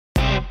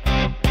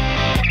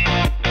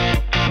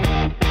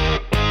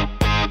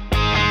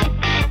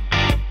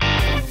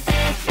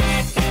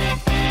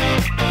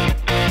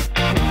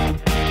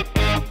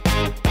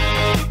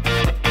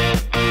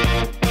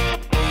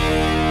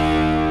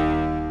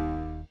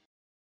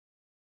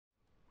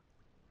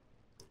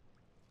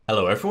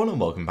Hello everyone and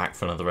welcome back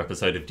for another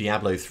episode of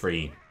Diablo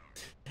 3.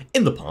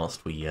 In the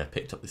past we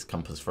picked up this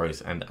compass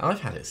rose and I've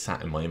had it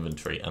sat in my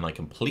inventory and I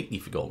completely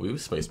forgot we were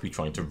supposed to be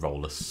trying to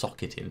roll a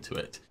socket into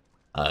it.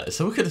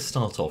 So we're going to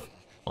start off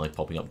by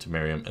popping up to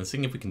Miriam and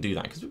seeing if we can do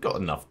that because we've got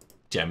enough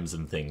gems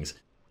and things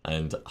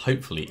and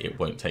hopefully it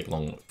won't take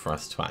long for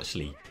us to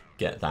actually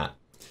get that.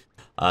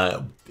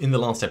 In the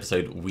last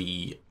episode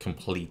we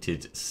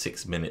completed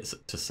 6 minutes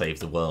to save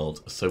the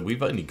world, so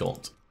we've only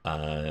got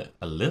a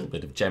little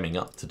bit of gemming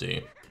up to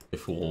do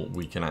before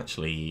we can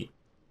actually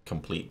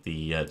complete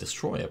the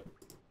destroyer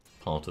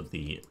part of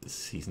the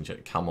season.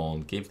 Come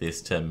on, give this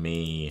to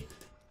me.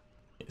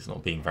 It's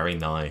not being very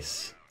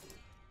nice.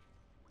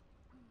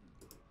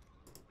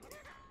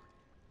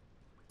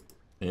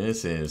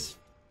 This is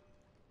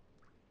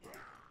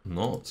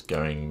not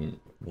going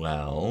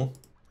well.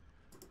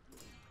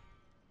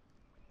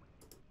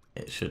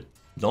 It should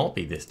not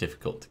be this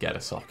difficult to get a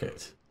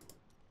socket.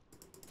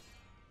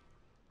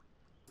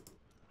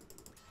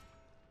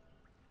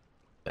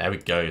 There we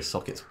go,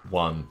 sockets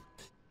 1.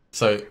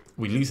 So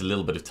we lose a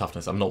little bit of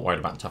toughness. I'm not worried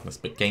about toughness,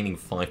 but gaining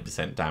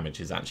 5%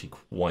 damage is actually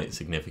quite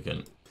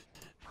significant.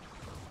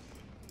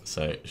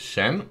 So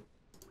Shen,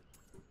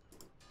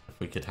 if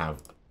we could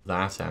have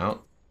that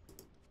out.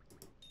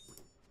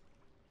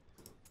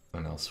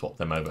 And I'll swap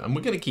them over. And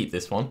we're going to keep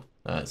this one.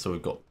 So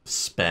we've got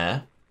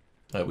spare.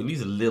 We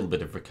lose a little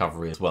bit of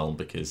recovery as well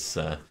because,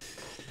 yeah,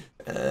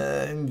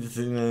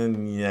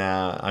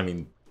 I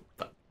mean,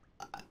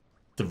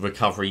 the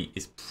recovery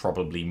is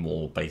probably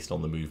more based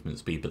on the movement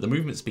speed, but the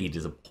movement speed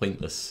is a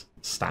pointless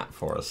stat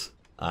for us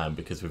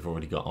because we've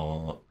already got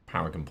our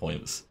Paragon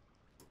points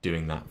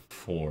doing that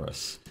for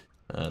us.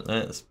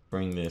 Let's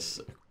bring this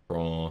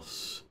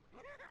across.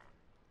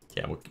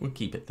 Yeah, we'll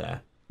keep it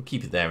there. We'll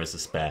keep it there as a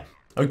spare.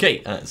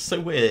 Okay,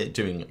 so we're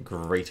doing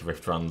Greater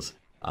Rift runs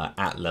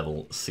at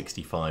level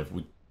 65.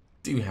 We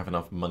do have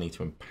enough money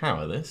to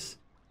empower this.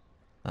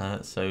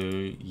 So,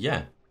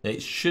 yeah,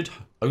 it should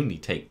only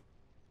take,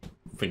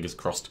 fingers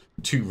crossed,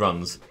 2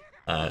 runs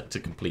to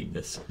complete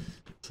this.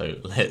 So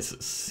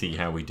let's see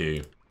how we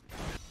do.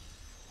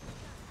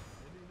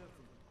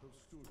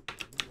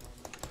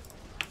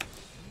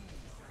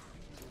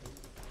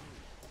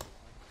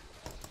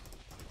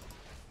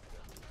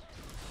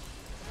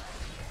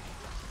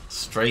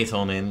 Straight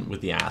on in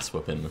with the ass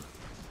whipping.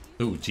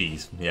 Ooh,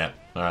 geez, yeah.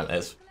 All right,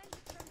 let's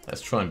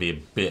try and be a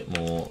bit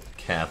more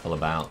careful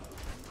about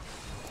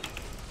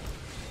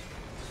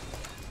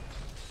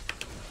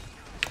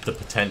the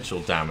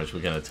potential damage we're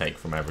going to take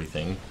from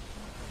everything.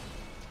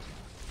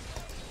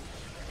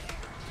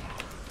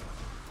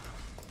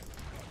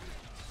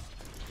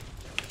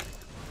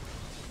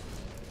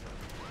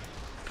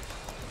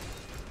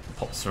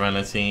 Pop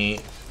Serenity.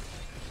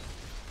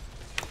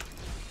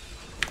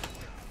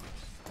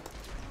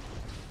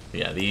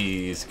 Yeah,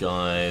 these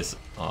guys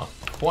are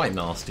quite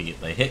nasty.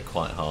 They hit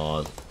quite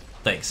hard.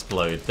 They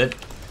explode. They're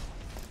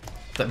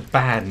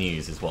bad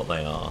news is what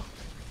they are.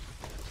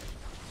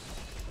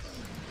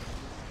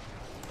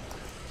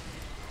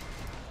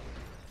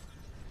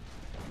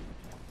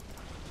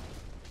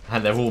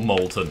 And they're all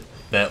molten.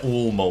 They're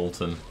all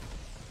molten.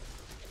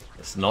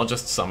 It's not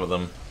just some of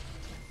them.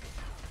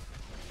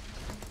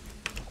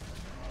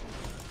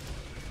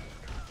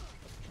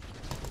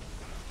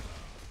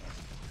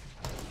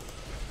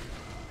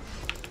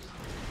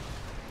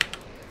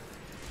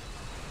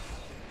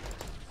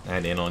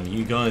 And in on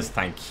you guys.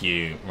 Thank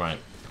you. Right.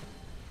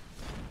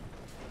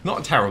 Not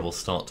a terrible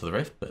start to the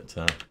rift, but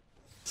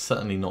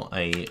certainly not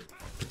a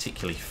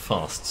particularly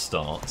fast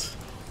start.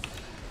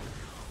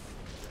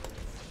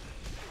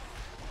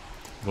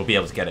 We'll be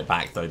able to get it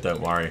back though, don't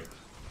worry.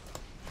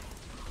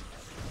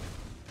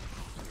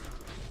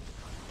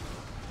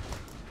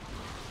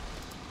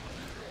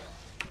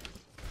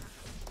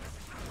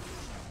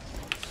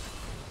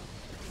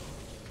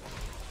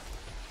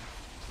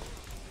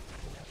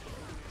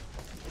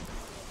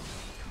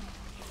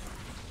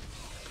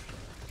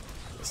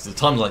 So at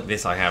times like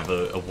this I have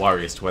a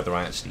worry as to whether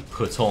I actually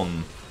put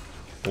on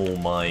all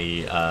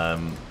my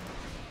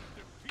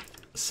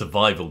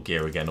survival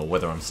gear again or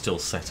whether I'm still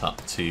set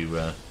up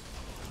to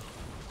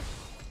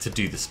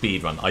do the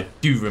speed run. I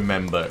do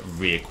remember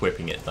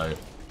re-equipping it though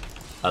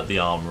at the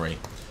armory,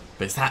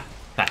 but it's that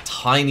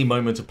tiny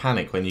moment of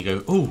panic when you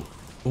go, oh,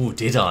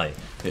 did I?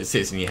 It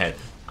sits in your head.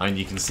 I mean,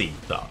 you can see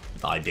that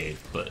I did,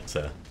 but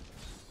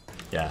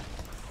yeah.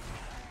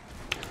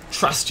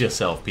 Trust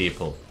yourself,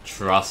 people.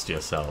 Trust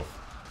yourself.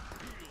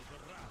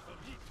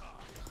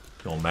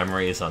 Your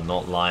memories are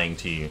not lying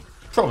to you.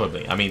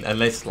 Probably. I mean,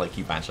 unless like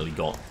you've actually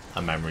got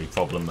a memory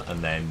problem,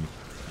 and then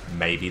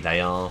maybe they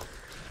are.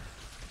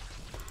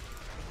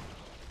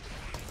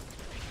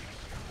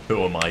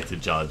 Who am I to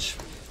judge?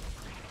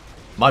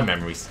 My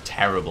memory's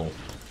terrible.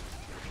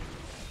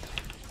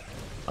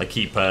 I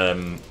keep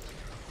a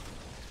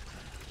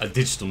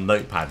digital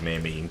notepad near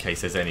me in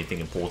case there's anything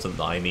important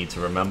that I need to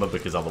remember,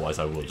 because otherwise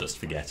I will just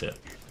forget it.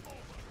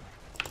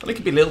 And it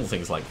could be little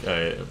things like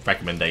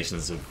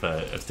recommendations of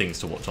things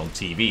to watch on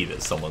TV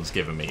that someone's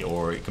given me,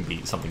 or it can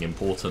be something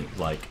important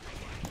like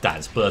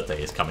Dad's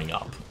birthday is coming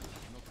up,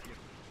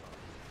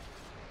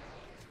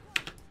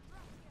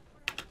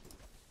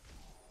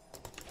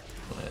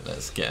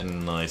 Let's get a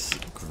nice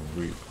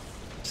group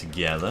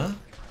together.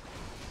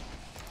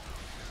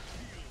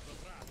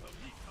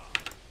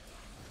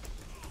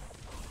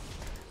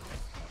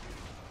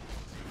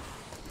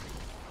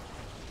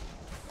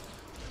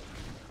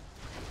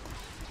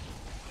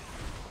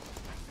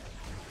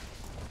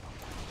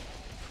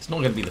 It's not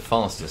going to be the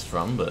fastest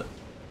run, but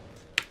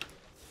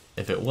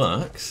if it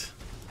works...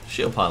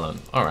 Shield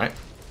pylon, alright.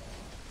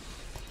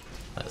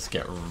 Let's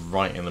get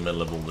right in the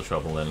middle of all the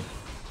trouble then.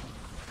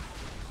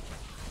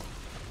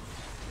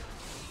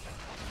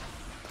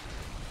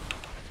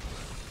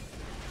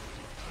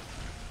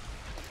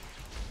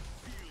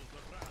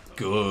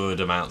 Good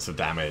amounts of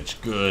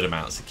damage, good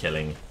amounts of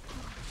killing.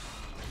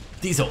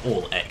 These are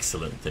all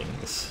excellent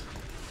things.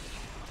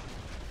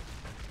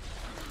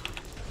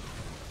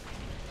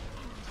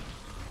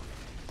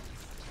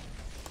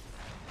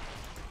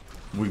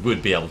 We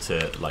would be able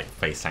to like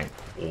face tank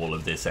all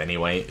of this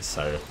anyway,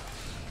 so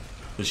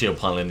the shield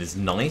pylon is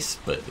nice,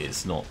 but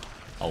it's not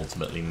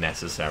ultimately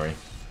necessary.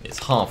 It's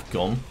half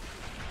gone.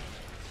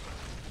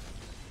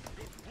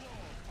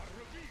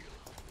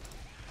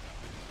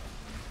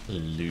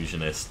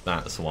 Illusionist,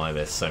 that's why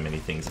there's so many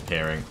things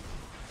appearing.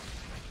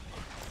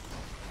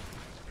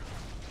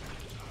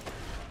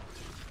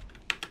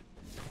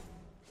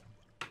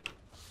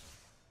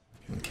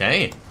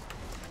 Okay.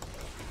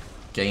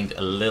 Gained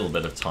a little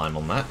bit of time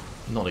on that.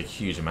 Not a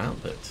huge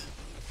amount, but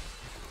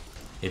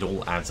it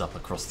all adds up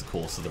across the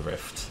course of the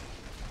rift.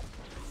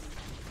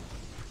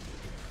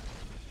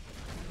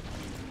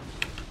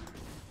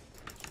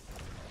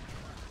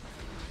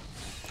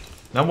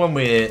 Now when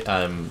we're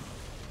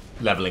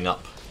leveling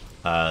up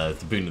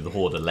the Boon of the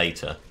Hoarder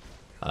later,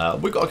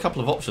 we've got a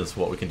couple of options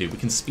for what we can do. We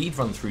can speed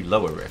run through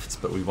lower rifts,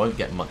 but we won't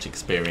get much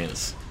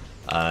experience.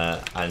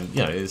 And,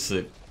 you know, it's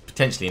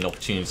potentially an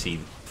opportunity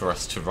for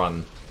us to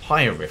run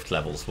higher rift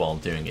levels while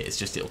doing it. It's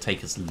just it'll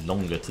take us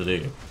longer to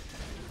do.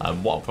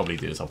 What I'll probably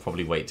do is I'll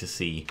probably wait to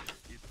see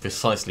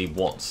precisely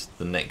what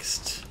the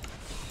next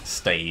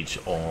stage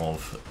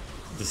of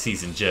the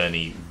season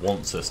journey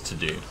wants us to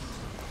do,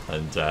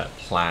 and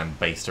plan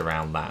based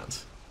around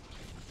that.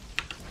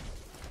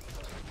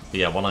 But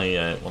yeah, when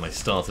I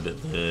started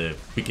at the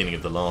beginning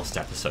of the last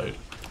episode,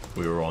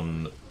 we were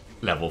on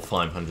level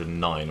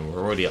 509 and we're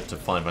already up to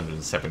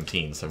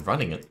 517, so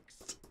running at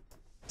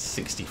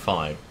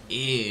 65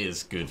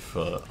 is good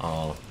for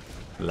our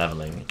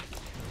leveling.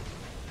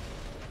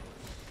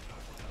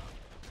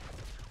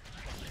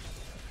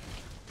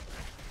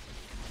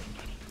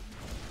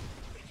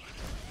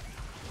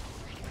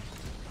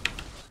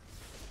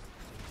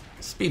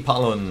 Speed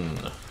pylon.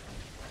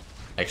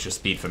 Extra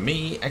speed for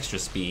me, extra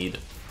speed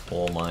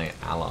for my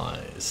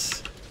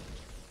allies.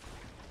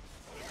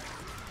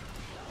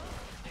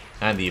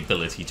 And the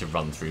ability to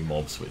run through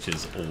mobs, which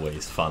is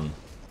always fun.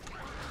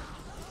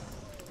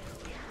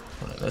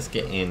 Right, let's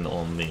get in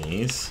on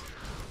these.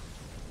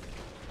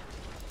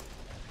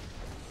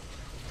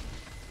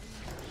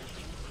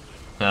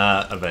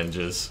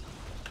 Avengers.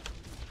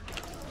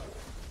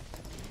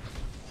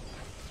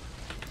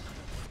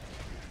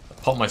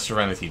 Pop my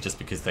Serenity just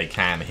because they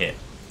can hit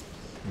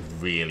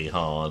really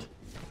hard.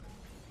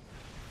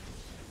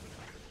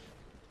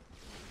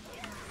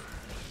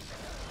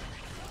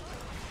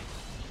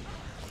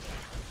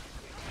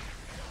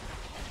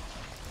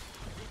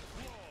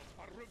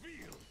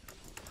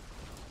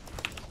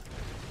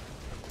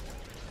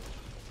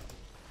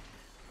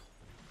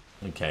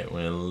 Okay,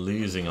 we're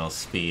losing our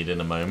speed in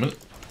a moment.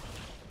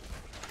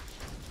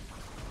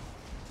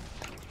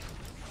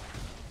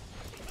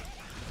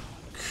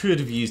 Could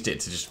have used it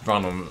to just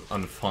run on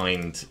and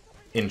find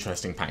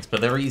interesting packs,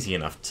 but they're easy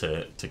enough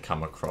to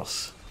come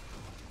across.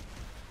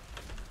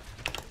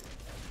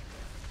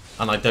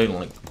 And I don't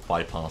like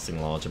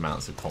bypassing large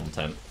amounts of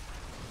content.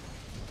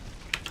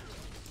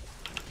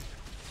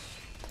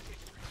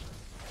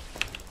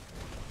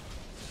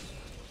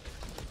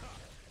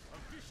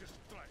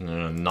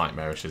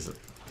 Nightmarish is a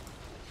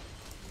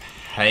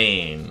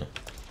pain.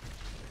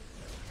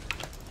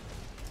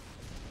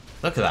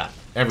 Look at that.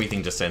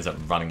 Everything just ends up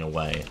running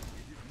away.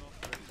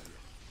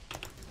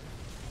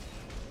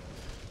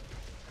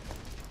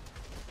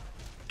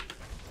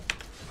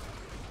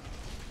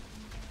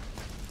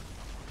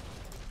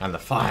 And the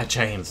fire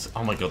chains.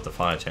 Oh my god, the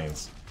fire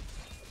chains.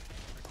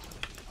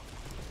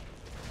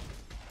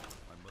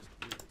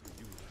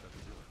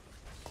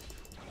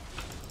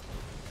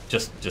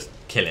 Just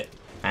kill it.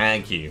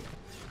 Thank you.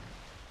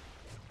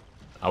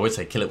 I would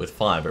say kill it with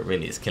fire, but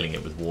really it's killing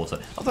it with water.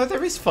 Although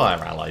there is fire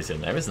allies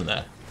in there, isn't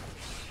there?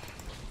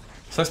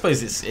 So I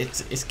suppose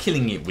it's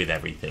killing it with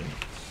everything.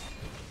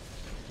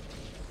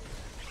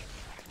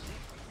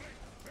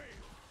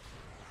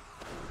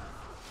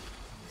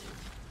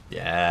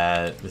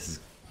 Yeah, this is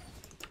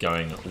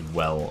going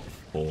well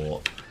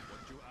for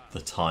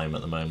the time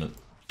at the moment.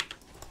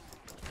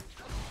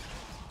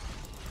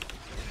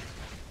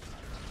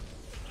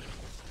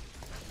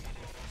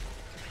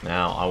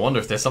 Now, I wonder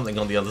if there's something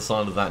on the other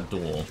side of that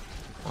door.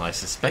 I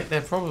suspect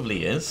there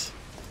probably is.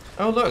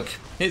 Oh look,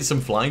 it's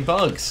some flying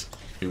bugs.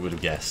 Who would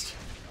have guessed?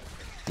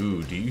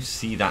 Ooh, do you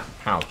see that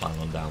power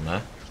pylon down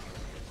there?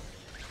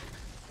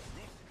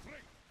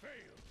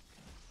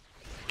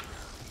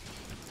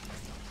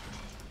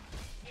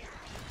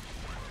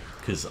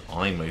 Because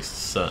I most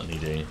certainly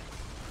do.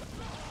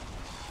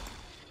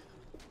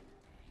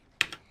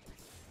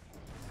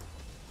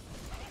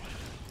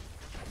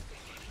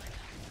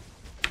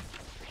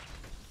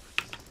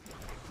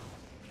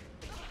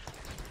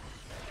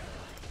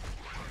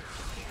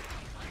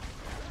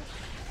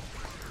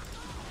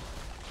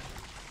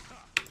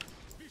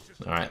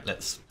 Alright,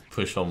 let's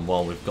push on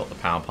while we've got the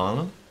power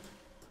pylon.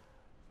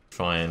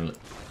 Try and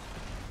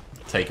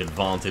take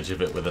advantage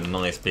of it with a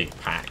nice big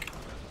pack.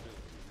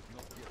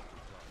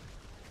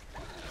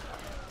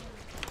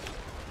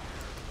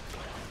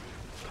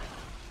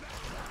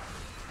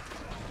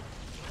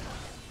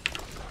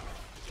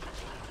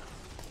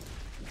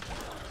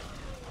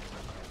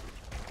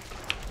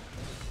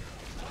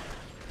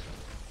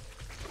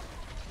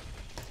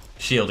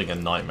 Shielding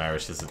and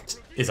Nightmarish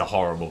is a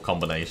horrible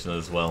combination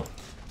as well.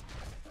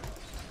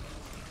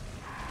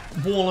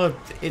 Waller,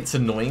 it's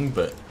annoying,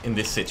 but in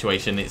this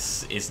situation,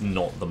 it's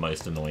not the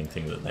most annoying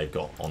thing that they've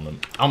got on them.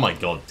 Oh my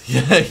god,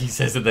 he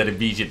says it, then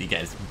immediately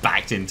gets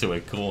backed into a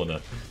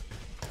corner.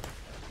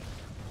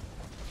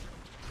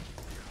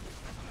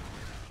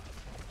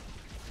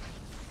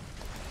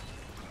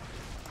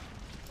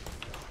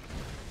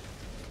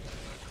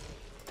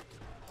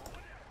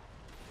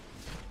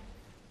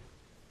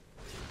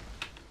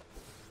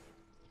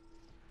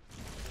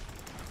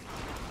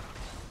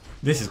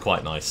 This is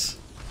quite nice.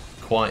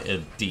 Quite a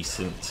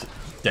decent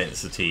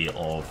density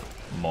of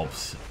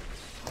mobs.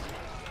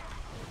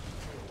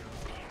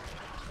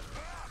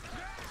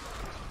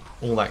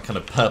 All that kind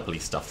of purpley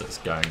stuff that's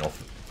going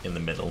off in the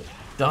middle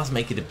does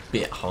make it a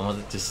bit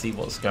harder to see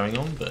what's going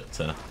on,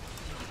 but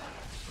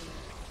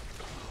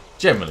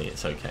generally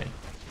it's okay.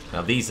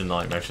 Now these are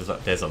nightmarish.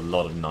 There's a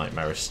lot of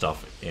nightmarish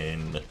stuff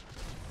in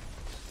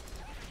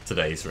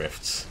today's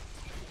rifts.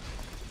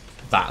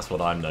 That's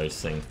what I'm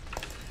noticing.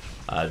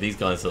 These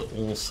guys are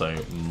also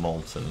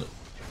molten,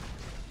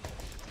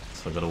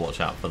 so I've got to watch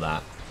out for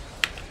that.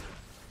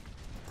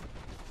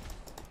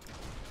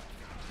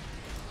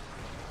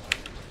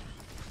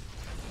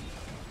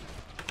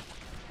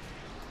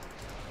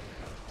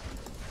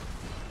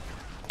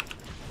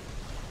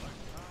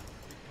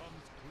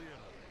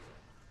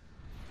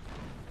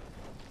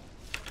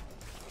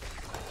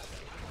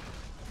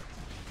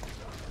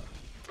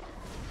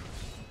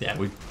 Yeah,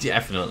 we've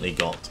definitely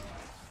got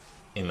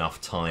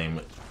enough time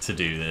to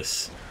do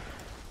this.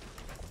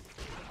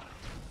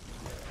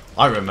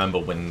 I remember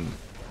when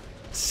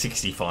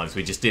 65s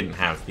we just didn't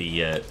have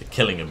the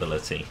killing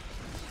ability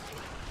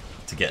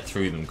to get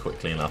through them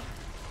quickly enough.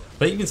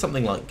 But even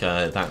something like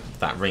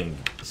that ring,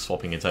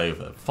 swapping it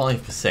over,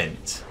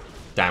 5%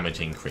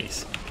 damage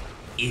increase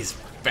is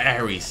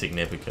very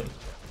significant.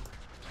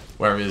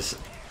 Whereas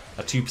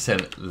a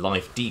 2%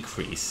 life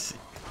decrease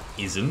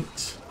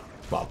isn't.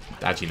 Well,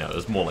 as you know, it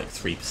was more like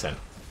 3%.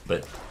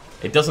 But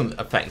it doesn't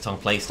affect our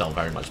playstyle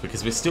very much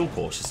because we're still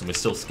cautious and we're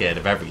still scared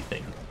of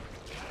everything.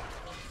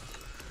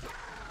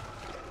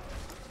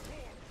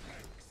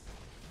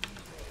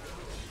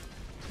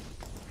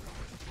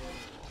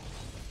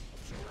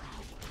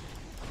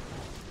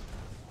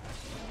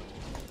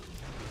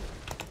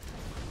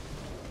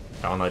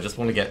 Oh no, I just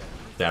want to get...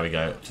 There we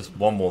go. Just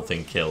one more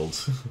thing killed.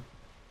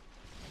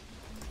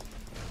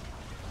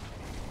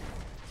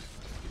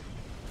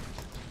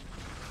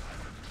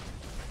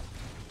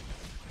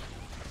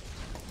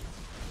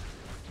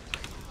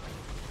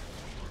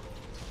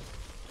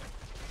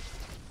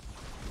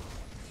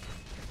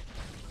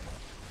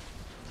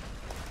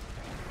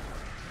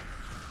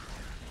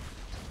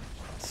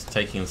 It's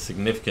taking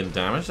significant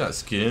damage.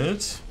 That's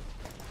good.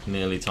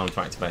 Nearly time to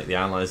activate the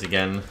allies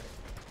again.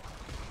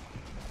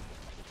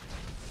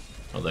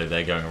 Although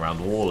they're going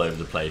around all over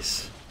the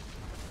place.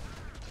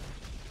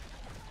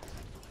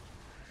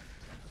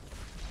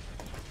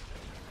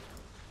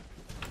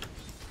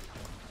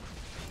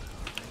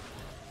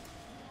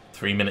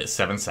 Three minutes,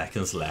 7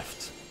 seconds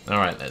left.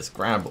 Alright, let's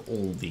grab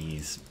all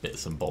these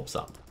bits and bobs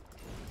up.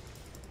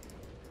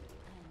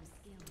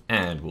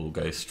 And we'll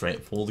go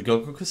straight for the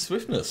Goggle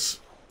Swiftness.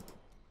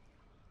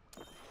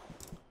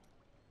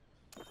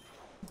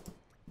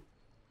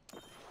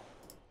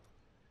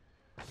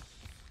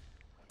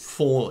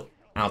 4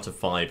 out of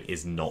 5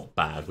 is not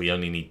bad. We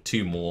only need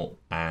 2 more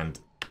and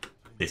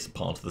this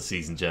part of the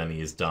season journey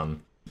is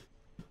done.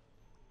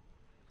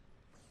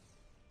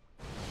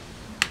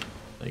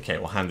 Okay,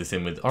 we'll hand this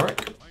in with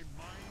Auric.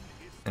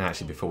 And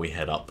actually, before we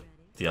head up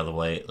the other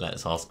way,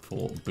 let's ask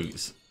for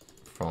boots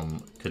from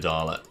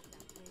Kadala.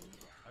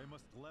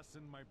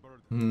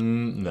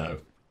 No.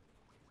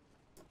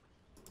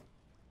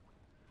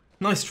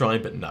 Nice try,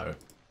 but no.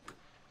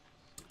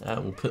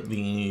 We'll put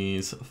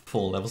these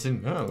 4 levels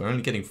in. Oh, we're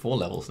only getting 4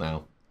 levels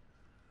now.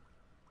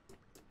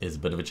 Is a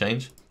bit of a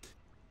change.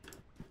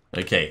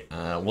 Okay,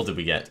 what did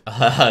we get?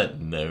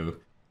 No.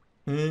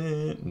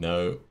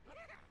 No.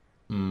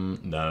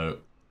 No.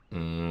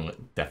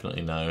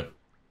 Definitely no.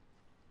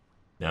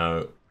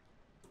 No.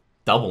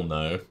 Double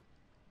no.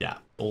 Yeah,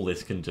 all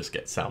this can just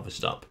get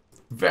salvaged up.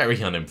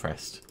 Very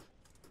unimpressed.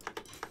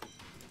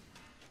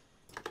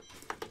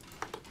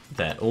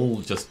 They're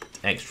all just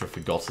extra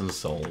forgotten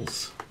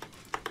souls.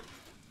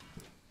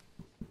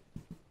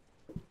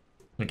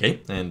 Okay,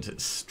 and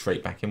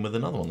straight back in with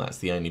another one. That's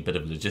the only bit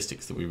of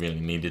logistics that we really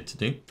needed to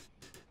do.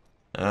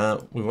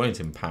 We won't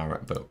empower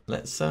it, but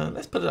let's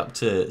put it up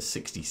to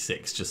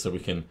 66 just so we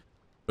can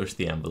push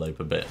the envelope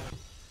a bit.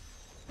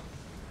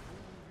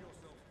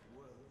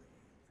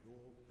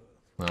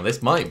 Now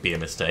this might be a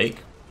mistake,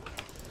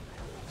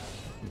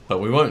 but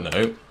we won't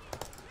know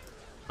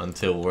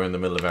until we're in the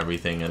middle of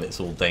everything and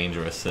it's all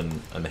dangerous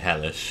and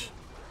hellish.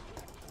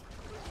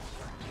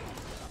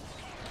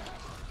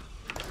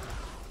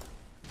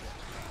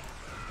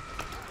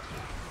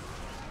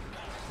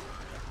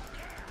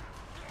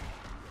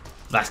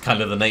 That's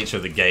kind of the nature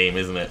of the game,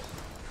 isn't it?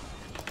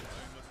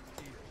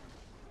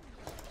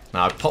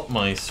 Now I popped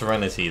my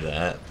Serenity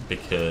there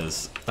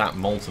because that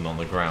Molten on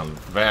the ground,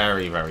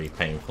 very, very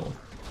painful.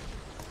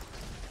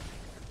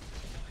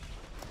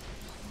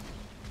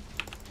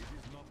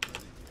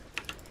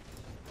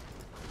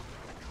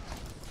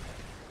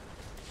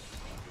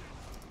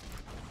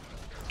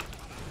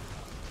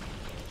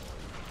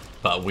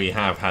 But we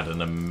have had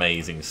an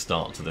amazing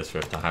start to this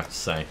rift, I have to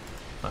say.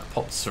 I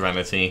popped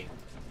Serenity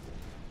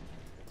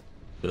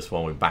just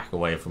while we back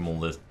away from all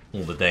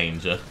the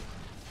danger.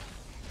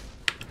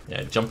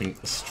 Yeah, jumping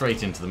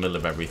straight into the middle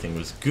of everything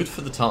was good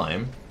for the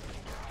time.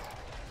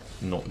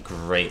 Not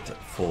great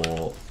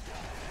for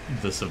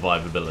the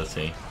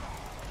survivability.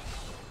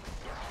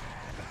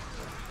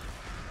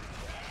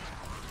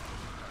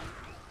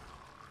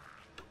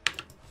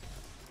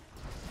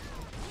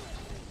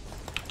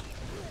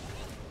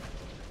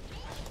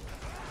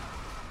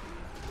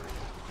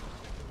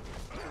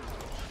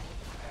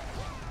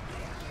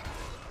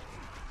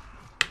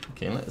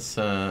 Okay, let's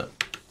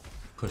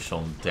push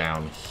on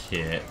down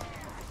here.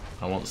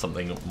 I want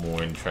something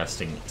more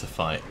interesting to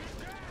fight.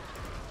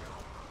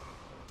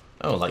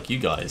 Oh, like you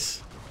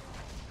guys.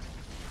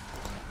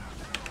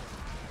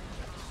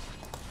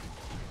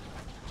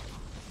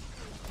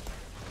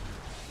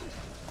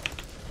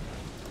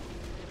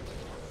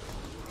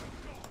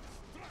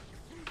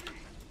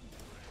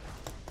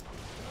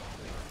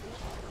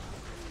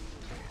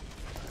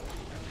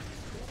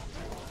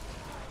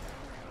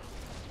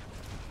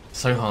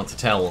 So hard to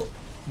tell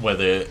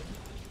whether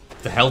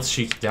the health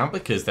shoots down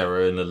because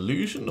they're an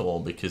illusion or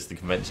because the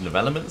convention of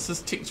elements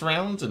has ticked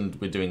around and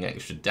we're doing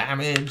extra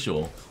damage,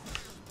 or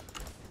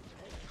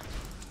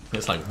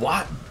it's like,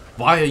 what?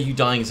 Why are you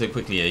dying so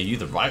quickly? Are you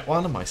the right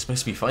one? Am I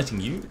supposed to be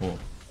fighting you? Or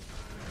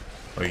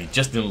are you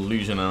just an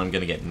illusion and I'm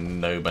going to get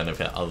no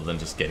benefit other than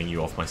just getting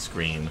you off my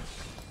screen?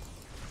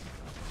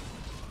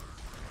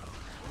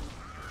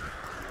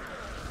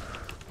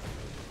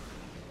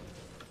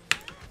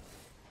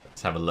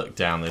 Let's have a look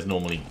down. There's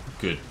normally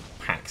good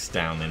packs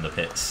down in the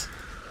pits.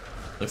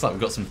 Looks like we've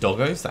got some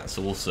doggos. That's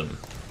awesome.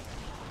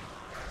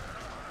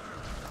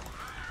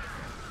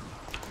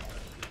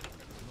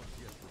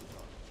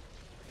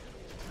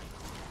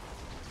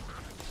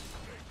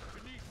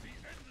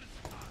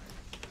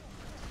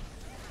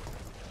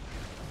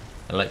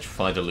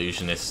 Electrified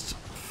illusionist,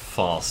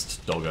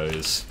 fast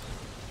doggos.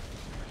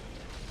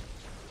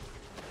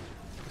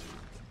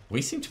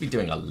 We seem to be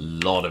doing a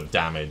lot of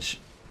damage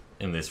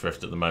in this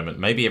rift at the moment.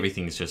 Maybe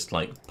everything's just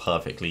like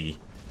perfectly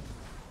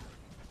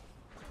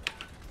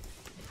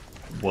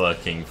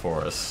working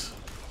for us.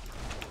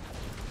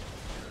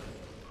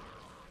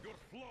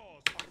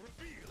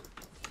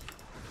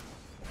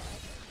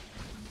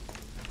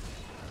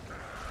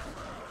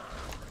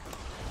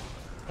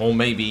 Or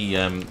maybe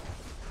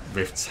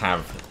rifts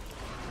have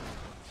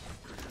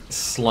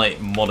slight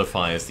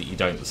modifiers that you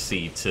don't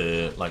see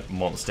to like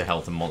monster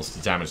health and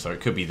monster damage, so it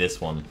could be this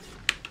one.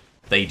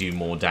 They do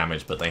more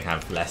damage but they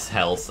have less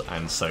health,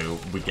 and so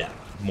we get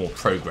more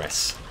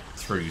progress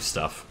through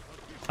stuff.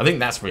 I think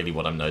that's really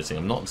what I'm noticing.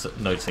 I'm not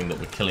noticing that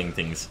we're killing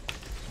things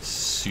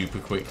super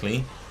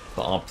quickly,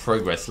 but our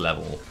progress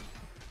level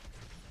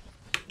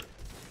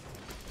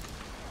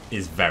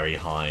is very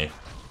high.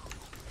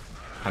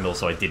 And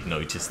also I did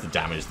notice the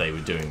damage they were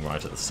doing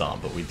right at the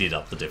start, but we did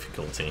up the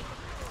difficulty.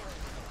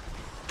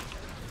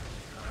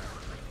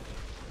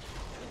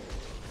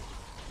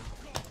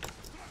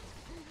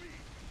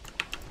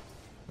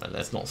 But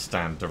let's not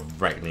stand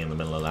directly in the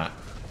middle of that.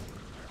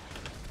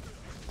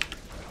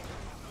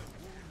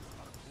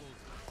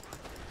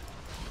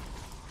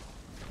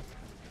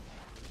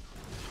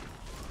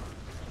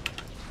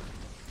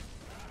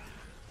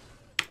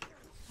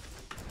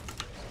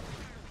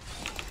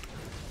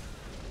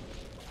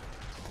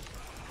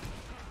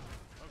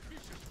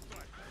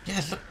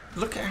 Yeah,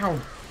 look at how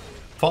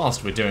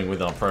fast we're doing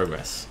with our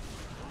progress.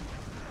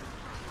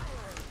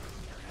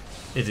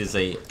 It is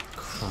a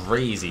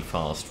crazy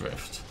fast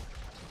rift.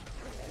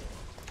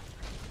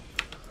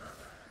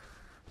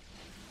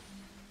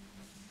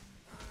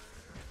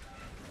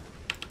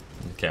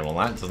 Okay, well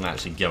that doesn't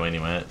actually go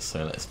anywhere,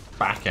 so let's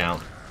back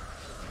out.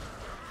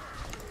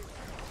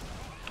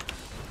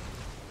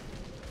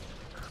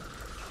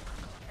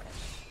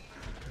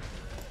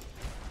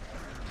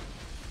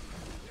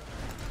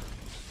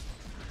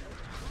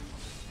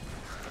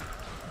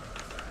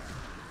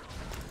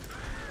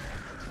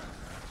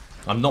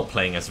 I'm not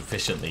playing as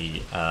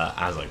efficiently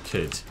as I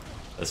could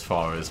as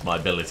far as my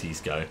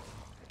abilities go.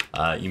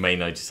 You may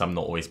notice I'm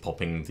not always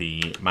popping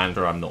the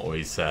Mandra, I'm not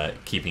always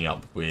keeping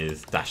up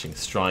with Dashing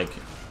Strike,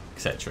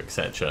 etc,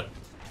 etc.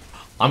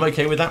 I'm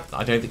okay with that.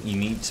 I don't think you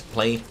need to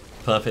play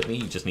perfectly,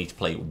 you just need to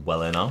play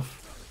well enough.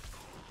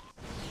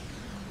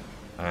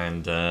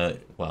 And,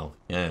 well,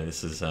 yeah,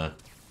 this is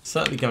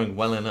certainly going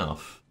well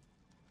enough.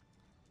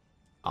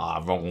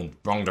 Ah,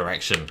 wrong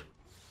direction.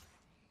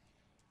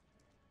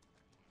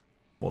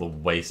 What a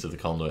waste of the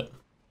conduit.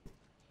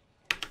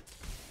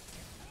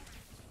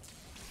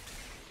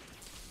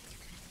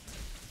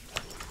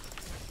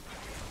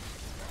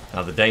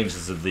 Now the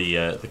dangers of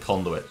the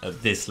conduit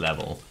at this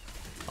level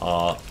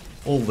are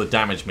all the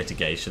damage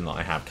mitigation that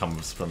I have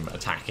comes from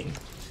attacking.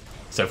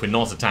 So if we're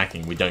not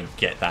attacking, we don't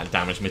get that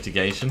damage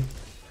mitigation.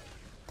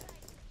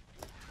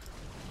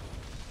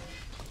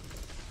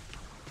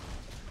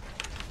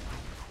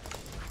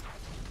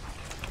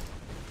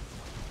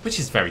 Which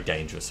is very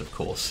dangerous, of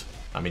course.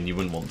 I mean, you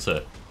wouldn't want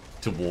to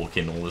walk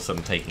in all of a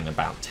sudden taking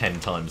about 10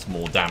 times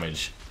more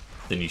damage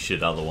than you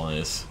should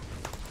otherwise.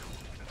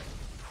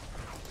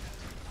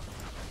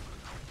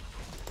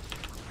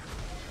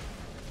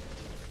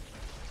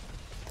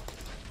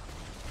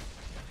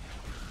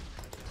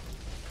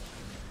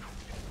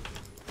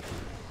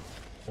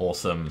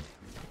 Awesome.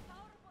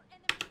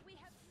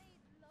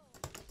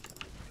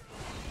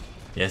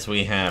 Yes,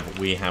 we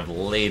have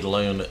laid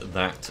low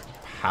that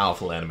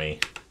powerful enemy.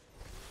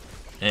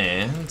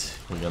 And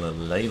we're going to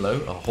lay low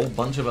a whole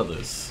bunch of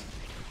others.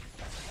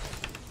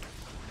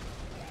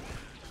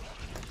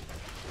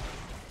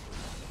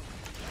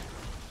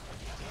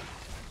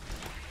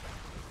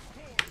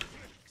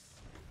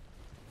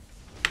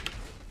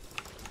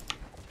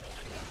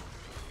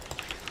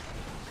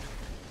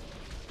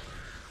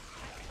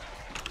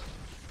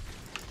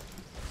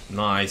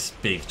 Nice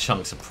big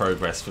chunks of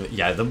progress.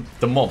 Yeah,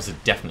 the mobs are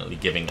definitely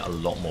giving a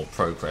lot more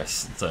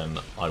progress than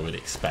I would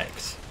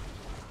expect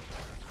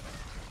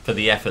for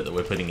the effort that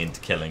we're putting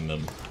into killing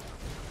them.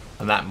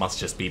 And that must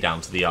just be down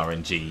to the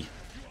RNG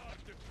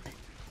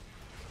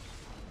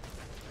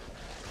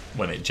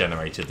when it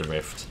generated the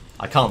rift.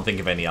 I can't think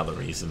of any other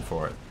reason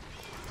for it.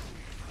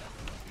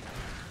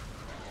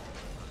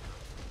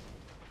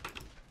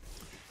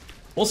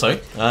 Also,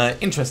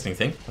 interesting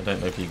thing, I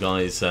don't know if you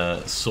guys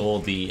saw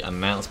the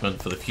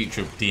announcement for the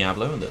future of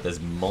Diablo and that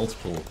there's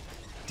multiple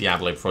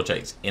Diablo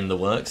projects in the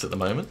works at the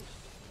moment.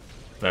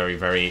 Very,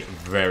 very,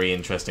 very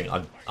interesting.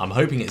 I'm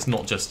hoping it's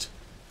not just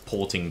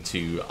porting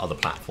to other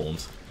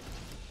platforms.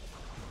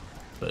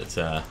 But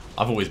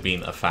I've always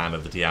been a fan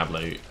of the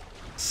Diablo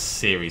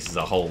series as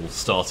a whole,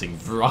 starting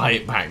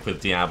right back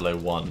with Diablo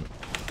 1.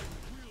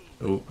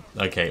 Oh,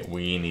 okay,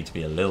 we need to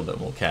be a little bit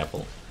more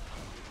careful.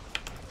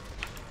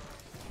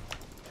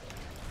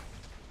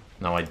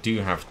 Now I do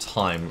have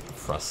time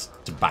for us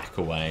to back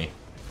away.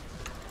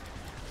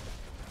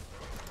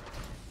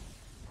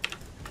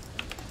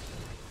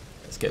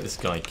 Let's get this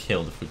guy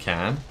killed if we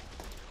can.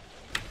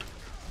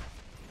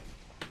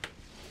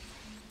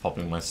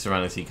 Popping my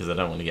Serenity because I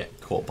don't want to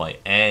get caught by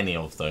any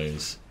of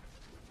those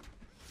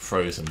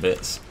frozen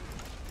bits.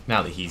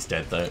 Now that he's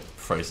dead though,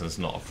 frozen's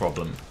not a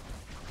problem.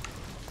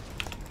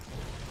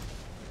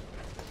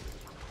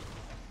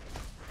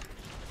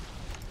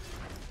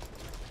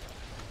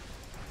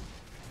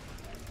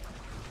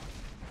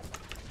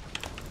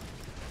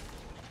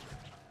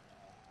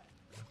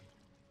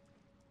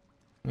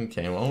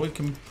 Okay, well we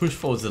can push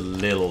forwards a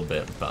little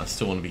bit, but I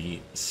still want to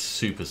be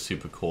super,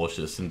 super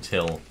cautious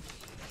until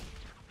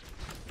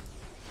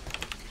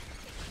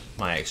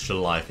my extra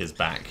life is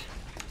back.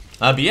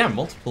 But yeah,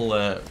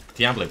 multiple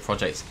Diablo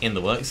projects in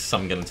the works.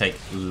 Some going to take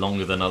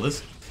longer than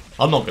others.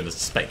 I'm not going to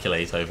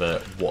speculate over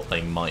what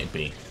they might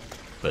be,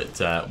 but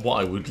what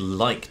I would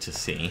like to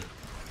see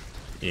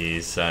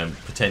is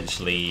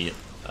potentially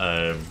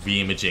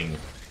re-imaging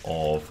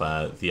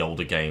of the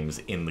older games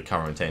in the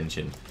current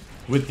engine.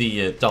 With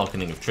the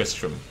Darkening of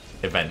Tristram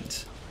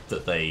event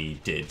that they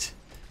did,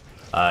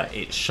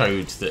 it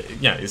showed that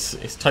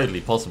it's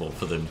totally possible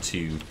for them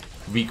to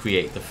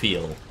recreate the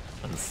feel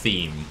and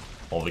theme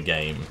of a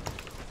game.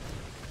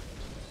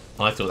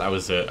 And I thought that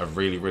was a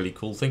really, really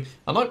cool thing.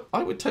 And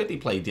I would totally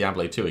play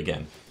Diablo 2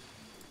 again.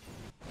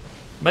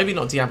 Maybe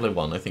not Diablo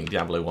 1. I think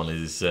Diablo 1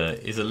 is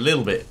a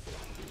little bit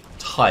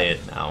tired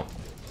now.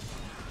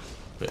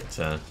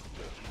 But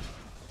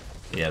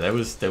yeah, there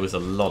was a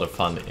lot of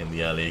fun in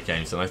the earlier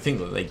games, and I think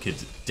that they could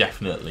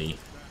definitely,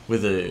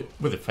 with a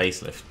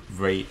facelift,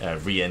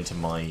 re-enter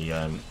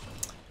my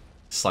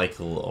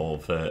cycle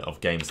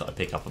of games that I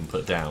pick up and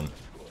put down.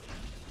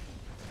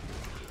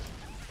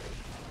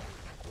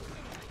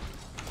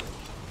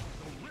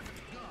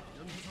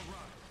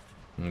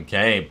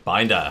 Okay,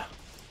 Binder.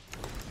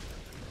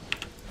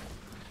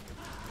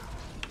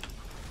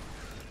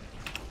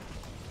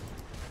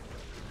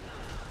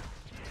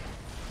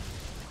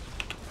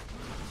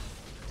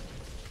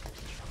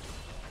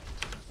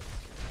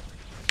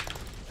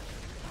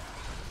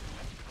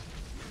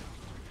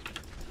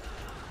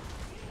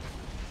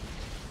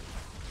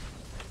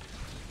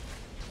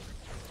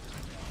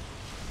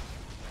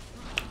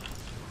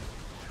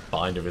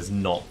 Binder is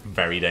not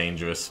very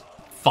dangerous.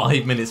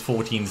 5 minutes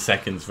 14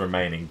 seconds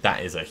remaining.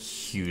 That is a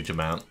huge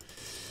amount.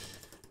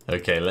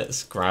 Okay,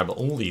 let's grab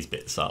all these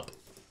bits up.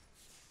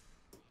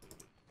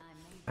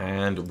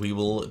 And we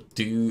will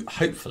do,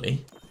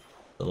 hopefully,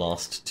 the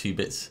last 2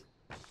 bits.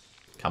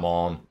 Come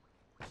on.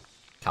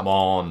 Come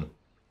on.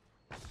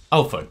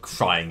 Oh, for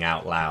crying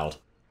out loud.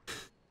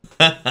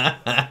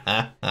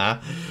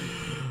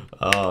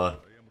 Oh.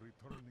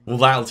 Well,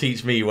 that'll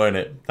teach me, won't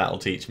it? That'll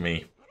teach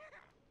me.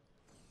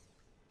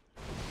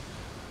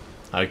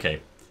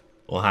 Okay.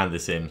 We'll hand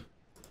this in.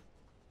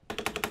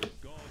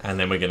 And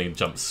then we're going to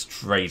jump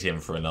straight in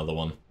for another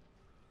one.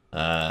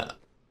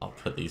 I'll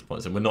put these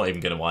points in. We're not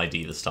even going to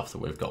ID the stuff that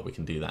we've got. We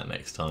can do that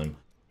next time.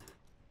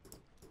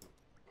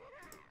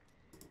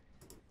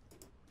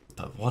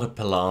 But what a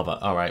palaver.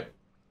 Alright.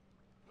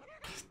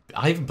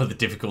 I even put the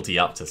difficulty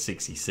up to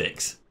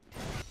 66.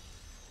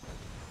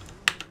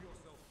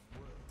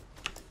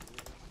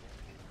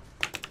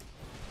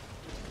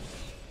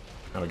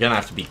 Now we're going to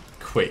have to be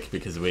quick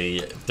because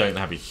we don't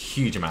have a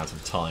huge amount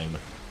of time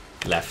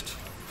left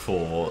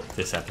for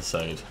this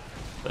episode.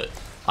 But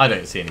I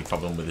don't see any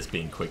problem with this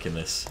being quick in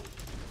this.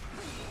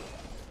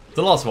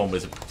 The last one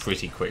was a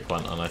pretty quick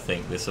one, and I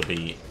think this will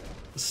be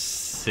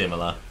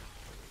similar.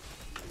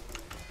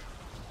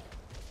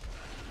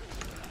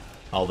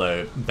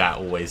 Although, that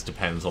always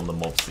depends on the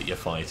mobs that you're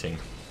fighting.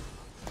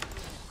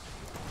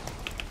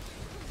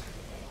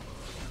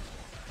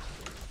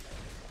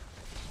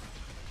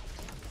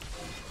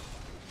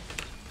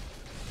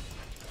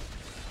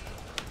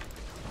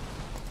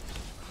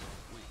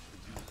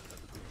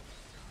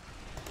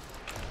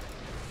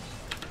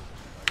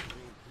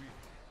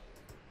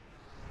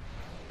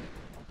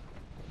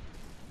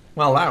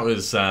 Well, that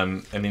was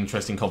an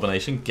interesting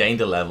combination. Gained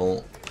a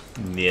level,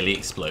 nearly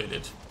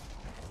exploded.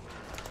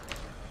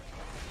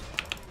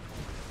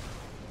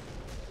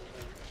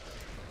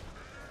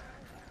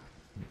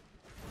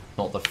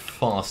 Not the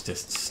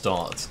fastest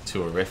start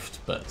to a rift,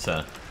 but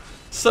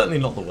certainly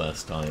not the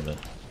worst either.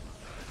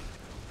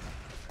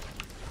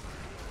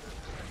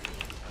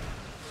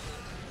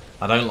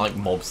 I don't like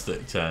mobs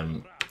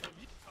that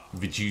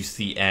reduce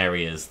the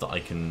areas that I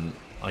can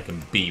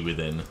be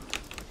within.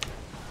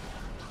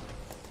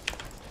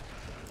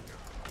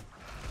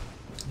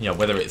 Yeah,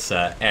 whether it's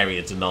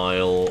area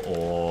denial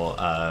or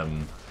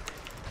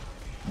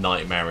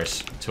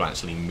nightmarish to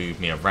actually move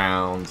me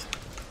around.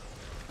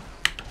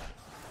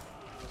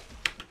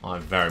 I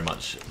very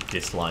much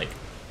dislike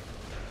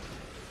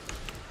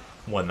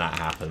when that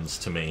happens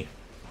to me.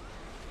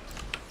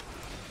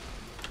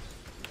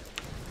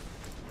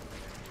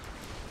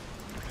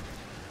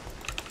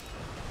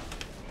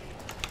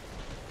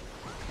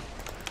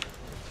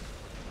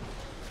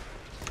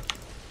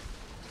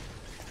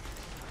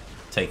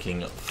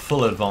 Taking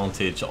full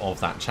advantage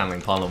of that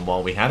channeling pylon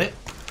while we had it.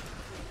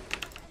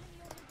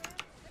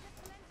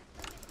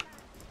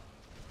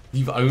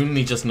 You've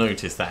only just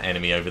noticed that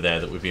enemy over there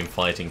that we've been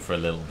fighting for a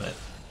little bit.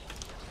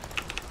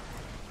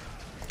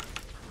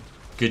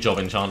 Good job,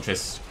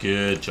 Enchantress.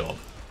 Good job.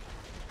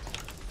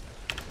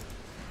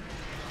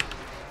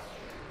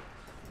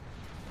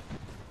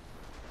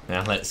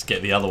 Now let's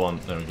get the other one.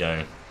 There we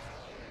go.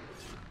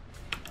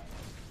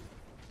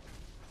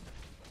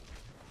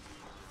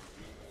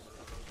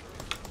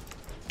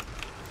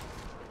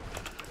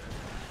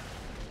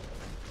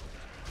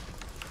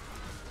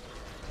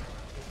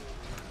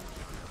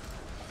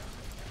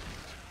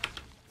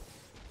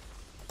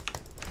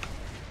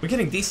 We're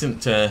getting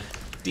decent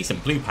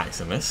blue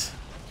packs in this.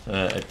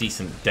 A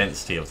decent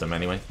density of them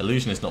anyway.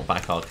 Illusion is not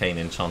back, Arcane,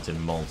 Enchanted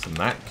mobs, and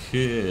that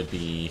could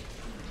be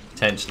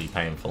potentially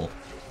painful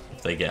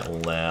if they get all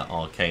their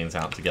arcanes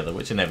out together,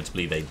 which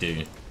inevitably they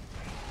do.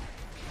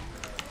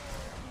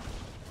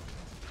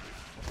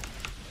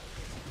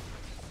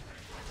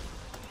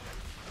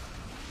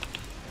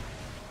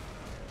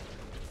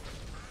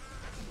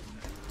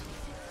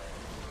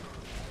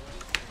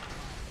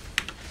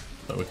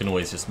 But we can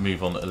always just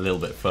move on a little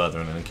bit further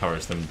and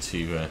encourage them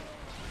to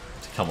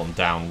come on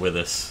down with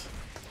us.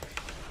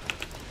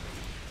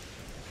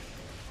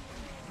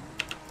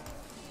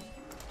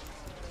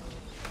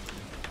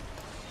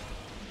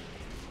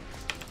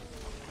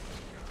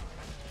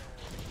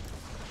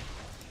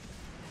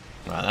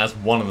 Right, that's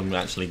one of them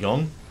actually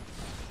gone.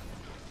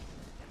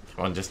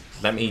 Come on, just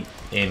let me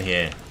in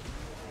here.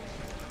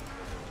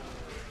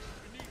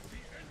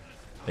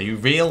 Are you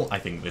real? I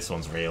think this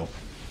one's real.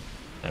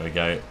 There we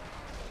go.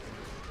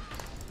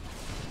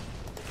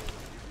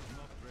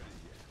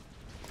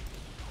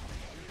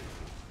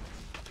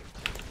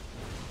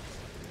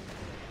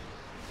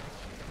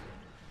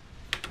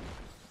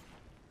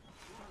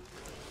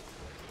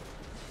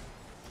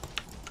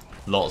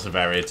 Lots of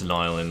area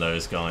denial in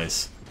those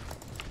guys.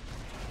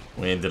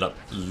 We ended up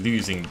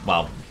losing,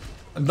 well,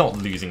 not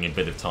losing a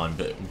bit of time,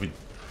 but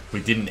we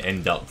didn't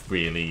end up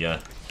really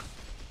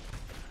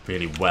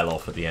really well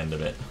off at the end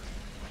of it.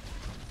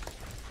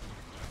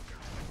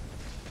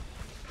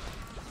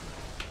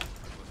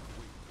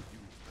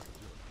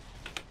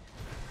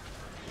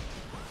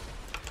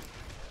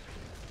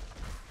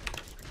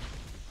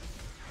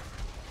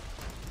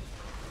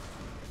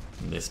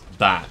 this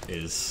bat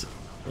is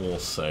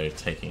also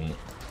taking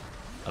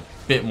a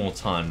bit more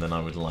time than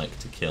I would like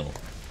to kill.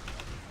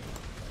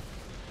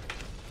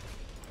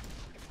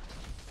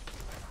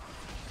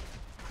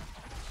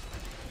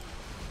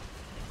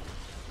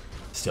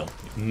 Still,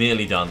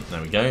 nearly done.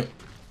 There we go.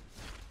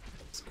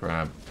 Let's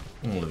grab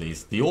all of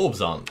these. The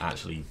orbs aren't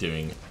actually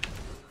doing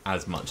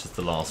as much as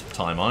the last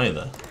time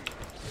either.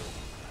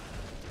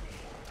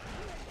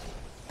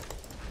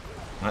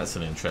 That's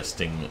an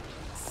interesting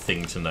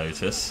thing to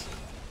notice.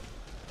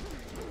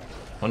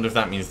 Wonder if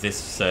that means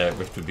this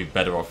rift would be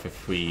better off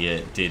if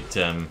we did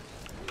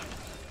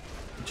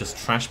just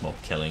trash mob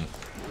killing.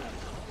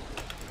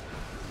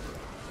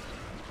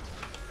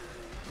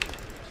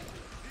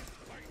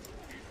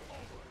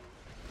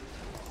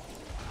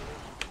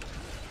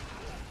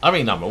 I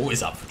mean, I'm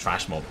always up for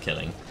trash mob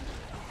killing.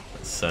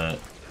 It's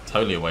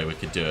totally a way we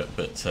could do it,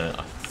 but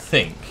I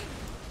think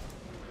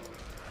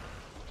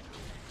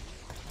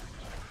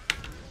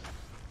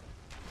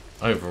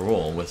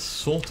overall we're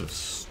sort of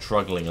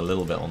struggling a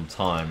little bit on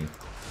time.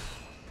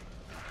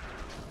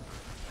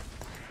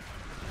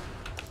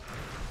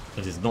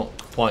 It is not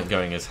quite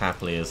going as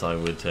happily as I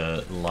would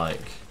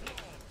like.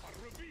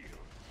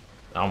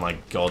 Oh my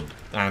god,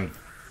 and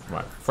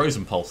right,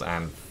 Frozen Pulse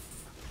and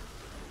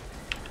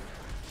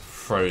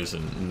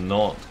Frozen,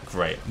 not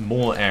great.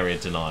 More area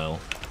denial.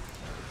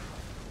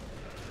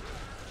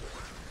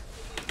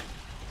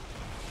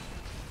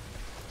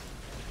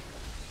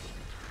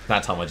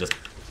 That time I just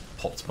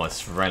popped my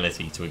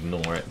Serenity to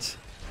ignore it.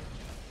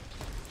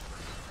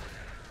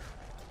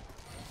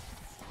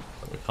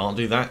 But we can't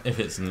do that if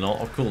it's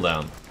not a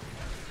cooldown.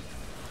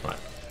 Right,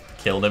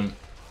 killed him.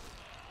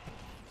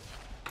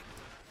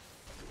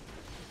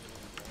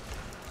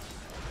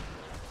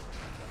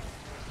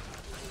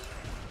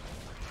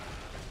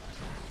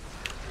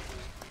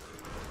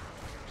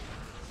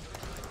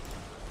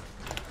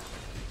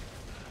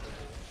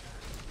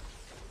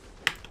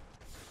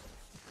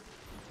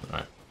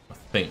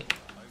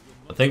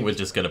 I think we're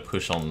just going to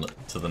push on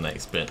to the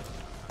next bit.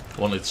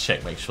 I wanted to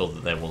check, make sure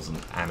that there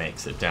wasn't an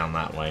exit down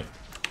that way.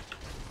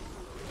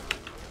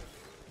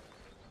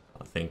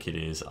 I think it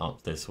is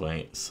up this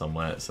way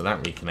somewhere. So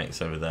that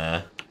reconnects over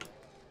there.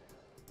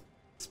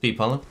 Speed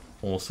pilot,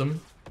 awesome.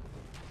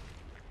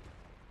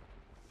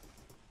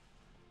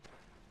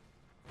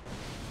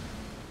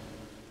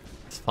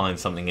 Let's find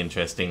something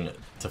interesting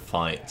to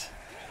fight.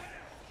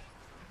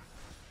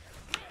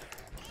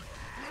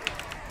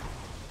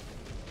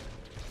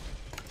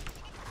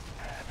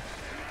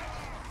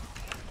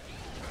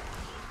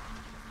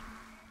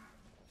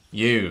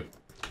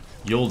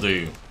 You'll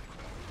do.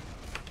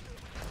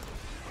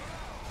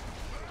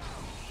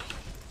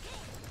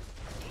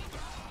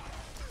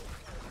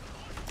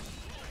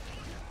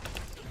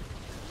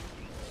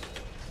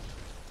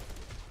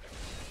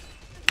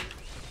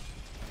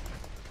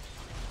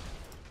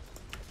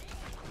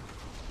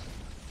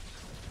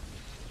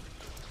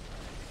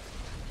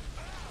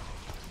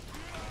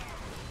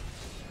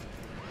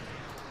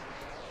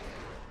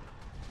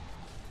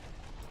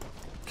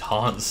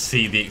 Can't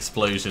see the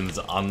explosions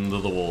under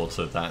the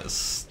water.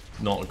 That's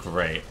not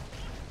great.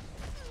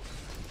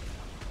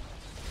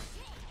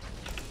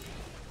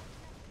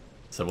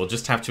 So we'll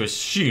just have to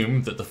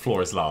assume that the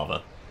floor is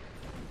lava.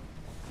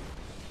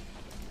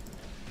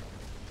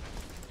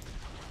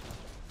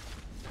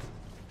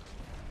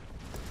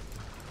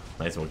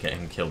 May as well get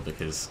him killed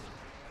because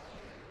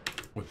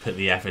we put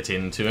the effort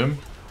into him.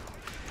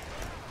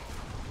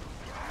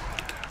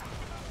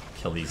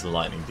 Kill these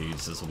lightning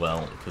dudes as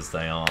well because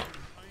they are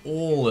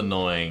all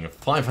annoying.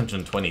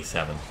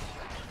 527.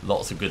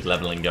 Lots of good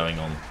leveling going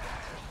on.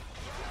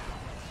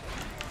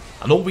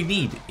 And all we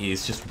need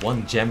is just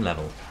one gem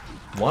level.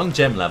 One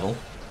gem level.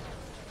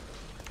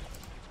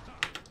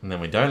 And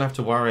then we don't have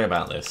to worry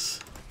about this.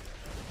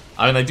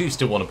 I mean, I do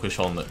still want to push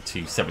on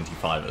to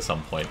 75 at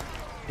some point,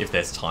 if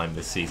there's time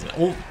this season.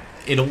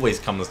 It always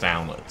comes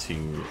down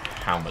to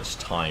how much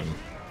time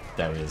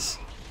there is.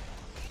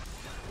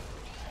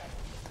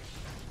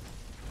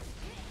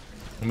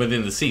 And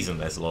within the season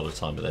there's a lot of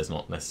time, but there's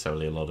not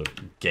necessarily a lot of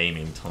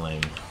gaming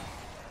time.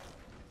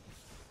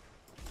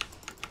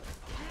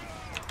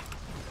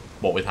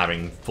 What with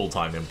having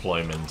full-time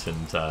employment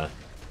and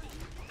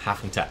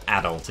having to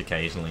adult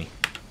occasionally.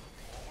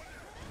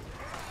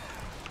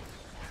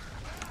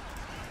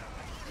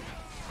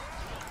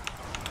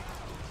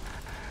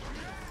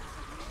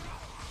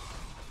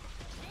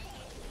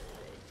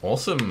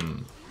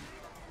 Awesome.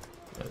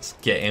 Let's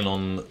get in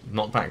on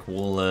knockback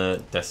wall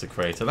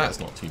desecrator. That's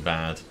not too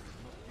bad.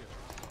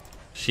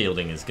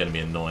 Shielding is going to be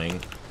annoying.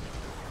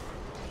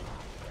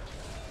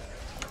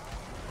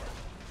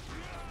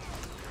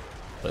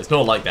 But it's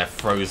not like they're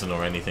frozen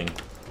or anything.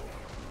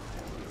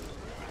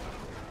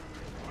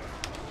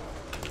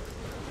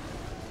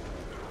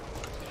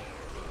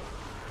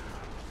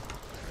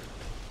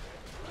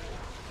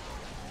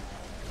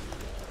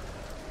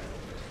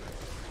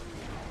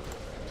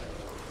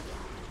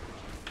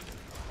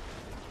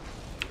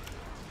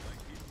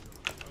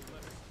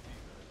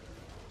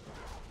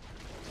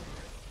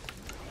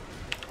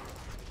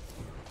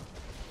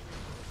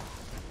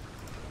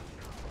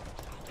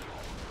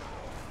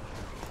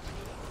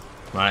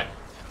 Right.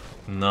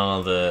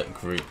 Another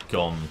group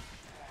gone.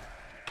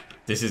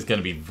 This is going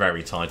to be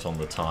very tight on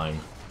the time.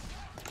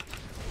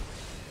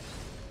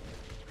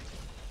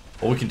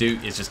 All we can do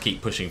is just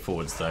keep pushing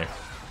forwards, though.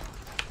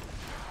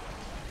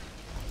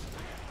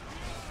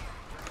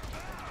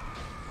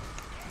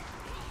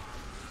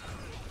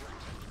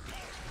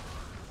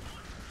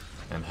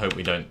 And hope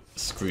we don't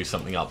screw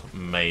something up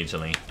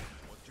majorly.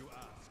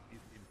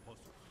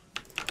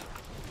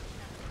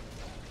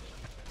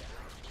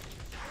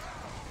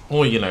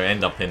 Or, you know,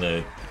 end up in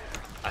a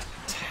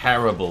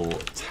terrible,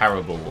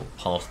 terrible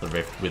part of the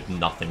rift with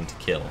nothing to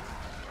kill.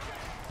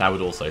 That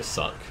would also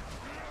suck.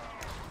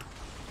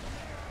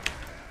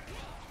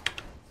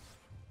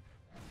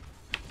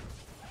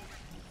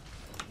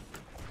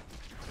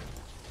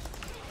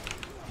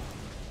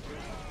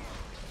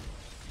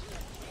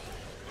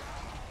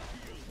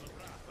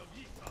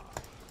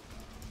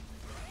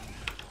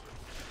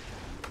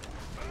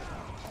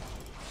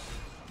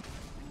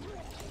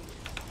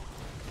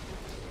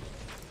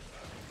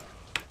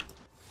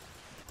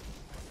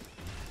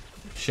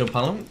 Shield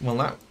panel, well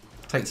that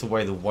takes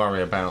away the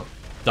worry about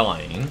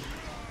dying.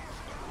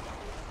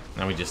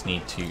 Now we just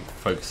need to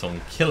focus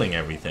on killing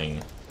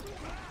everything.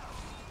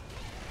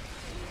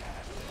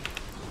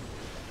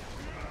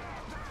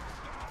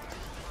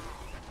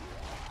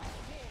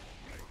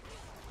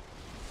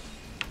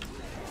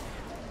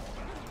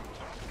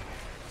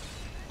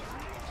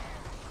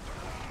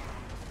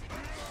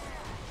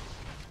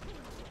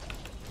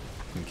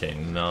 Okay,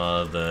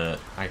 another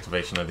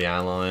activation of the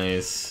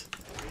allies.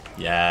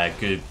 Yeah,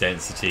 good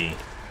density.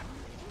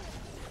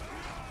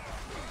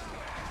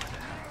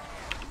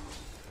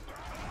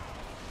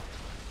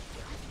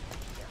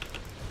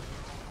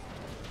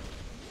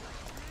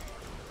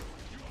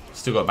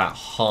 Still got about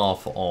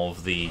half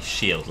of the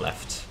shield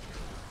left.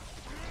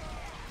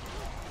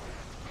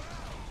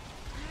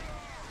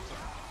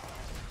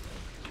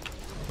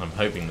 I'm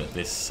hoping that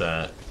this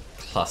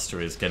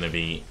cluster is going to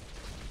be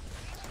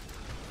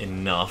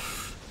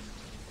enough.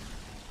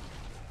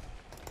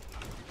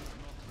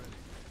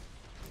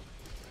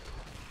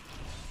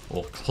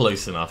 Or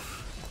close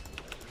enough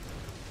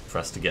for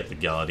us to get the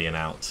Guardian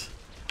out.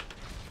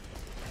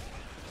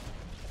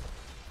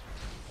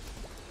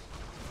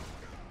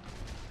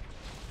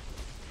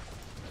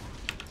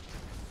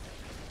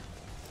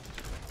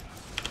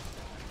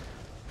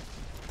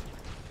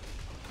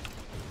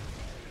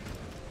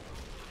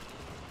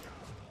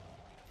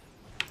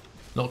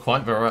 Not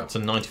quite, but we're up to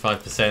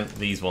 95%.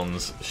 These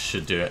ones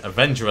should do it.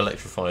 Avenger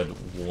Electrified,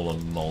 Wall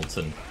and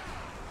Molten.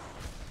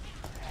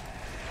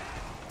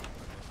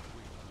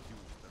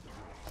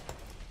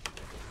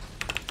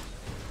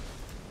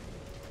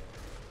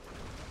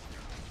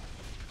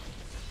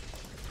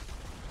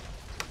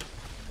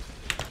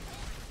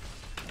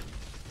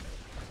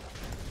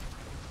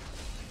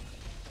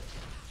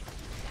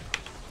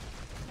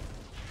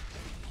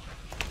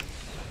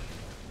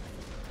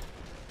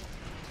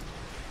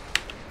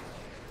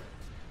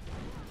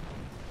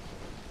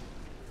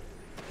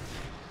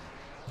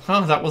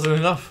 Oh, that wasn't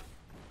enough.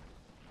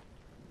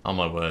 Oh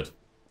my word.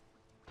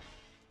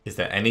 Is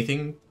there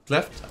anything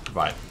left?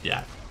 Right,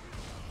 yeah.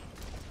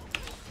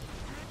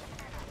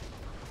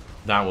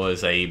 That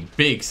was a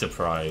big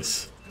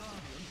surprise.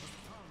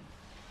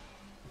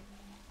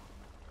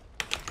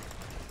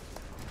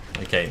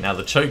 Okay, now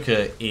the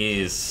choker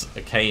is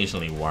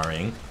occasionally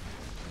worrying.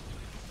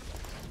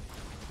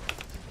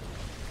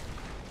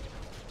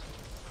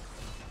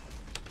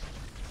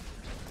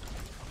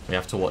 We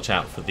have to watch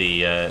out for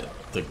the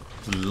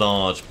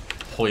large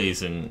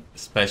poison,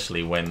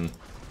 especially when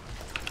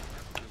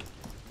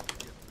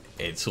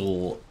it's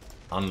all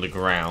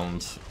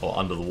underground, or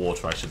under the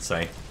water I should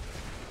say,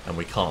 and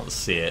we can't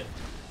see it.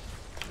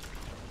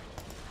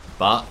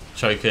 But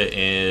choker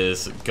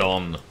is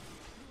gone.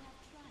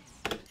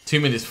 2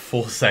 minutes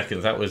 4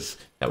 seconds. That was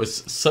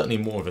certainly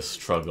more of a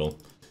struggle.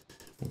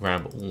 We'll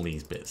grab all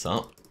these bits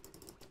up,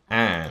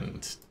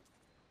 and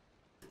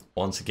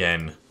once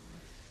again,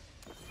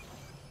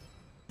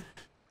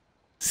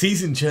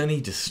 Season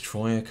Journey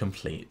Destroyer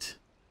complete.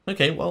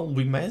 Okay, well,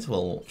 we may as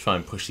well try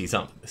and push these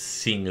up,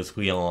 seeing as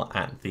we are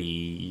at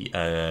the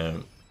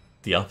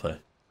upper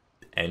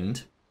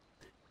end.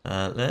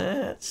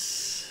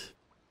 Let's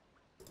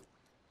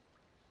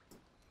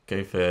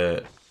go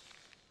for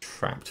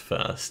Trapped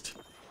first.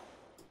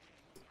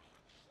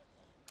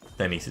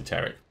 Then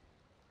Esoteric.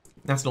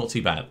 That's not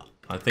too bad.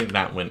 I think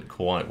that went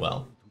quite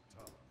well.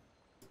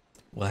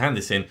 We'll hand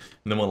this in,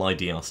 and then we'll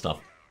ID our stuff.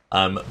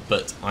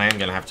 But I am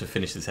going to have to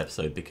finish this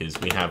episode because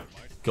we have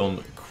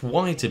gone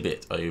quite a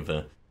bit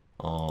over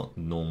our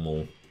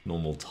normal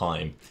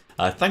time.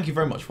 Thank you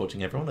very much for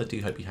watching, everyone. I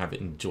do hope you have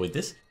enjoyed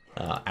this.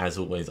 As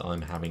always,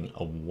 I'm having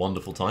a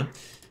wonderful time.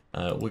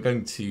 We're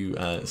going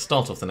to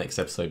start off the next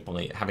episode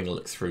by having a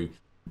look through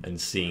and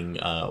seeing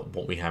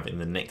what we have in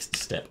the next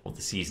step of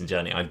the season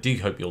journey. I do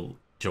hope you'll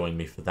join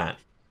me for that.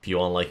 If you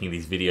are liking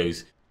these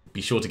videos,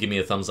 be sure to give me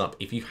a thumbs up.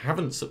 If you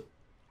haven't...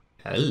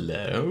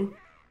 Hello?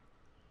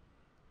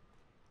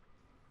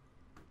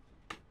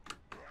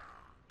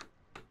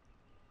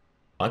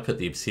 I put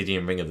the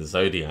obsidian ring of the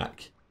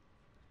Zodiac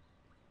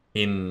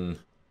in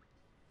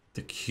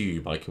the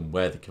cube, I can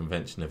wear the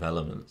convention of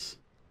elements.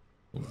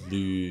 We'll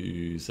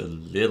lose a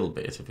little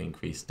bit of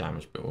increased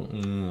damage, but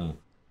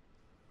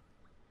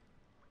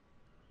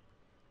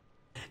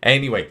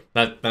Anyway,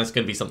 that's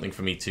going to be something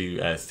for me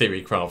to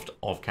theory craft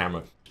off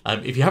camera.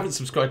 If you haven't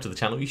subscribed to the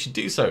channel, you should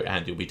do so,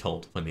 and you'll be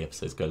told when the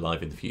episodes go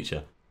live in the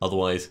future.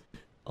 Otherwise,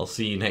 I'll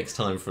see you next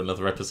time for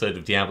another episode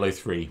of Diablo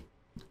 3.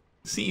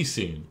 See you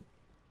soon.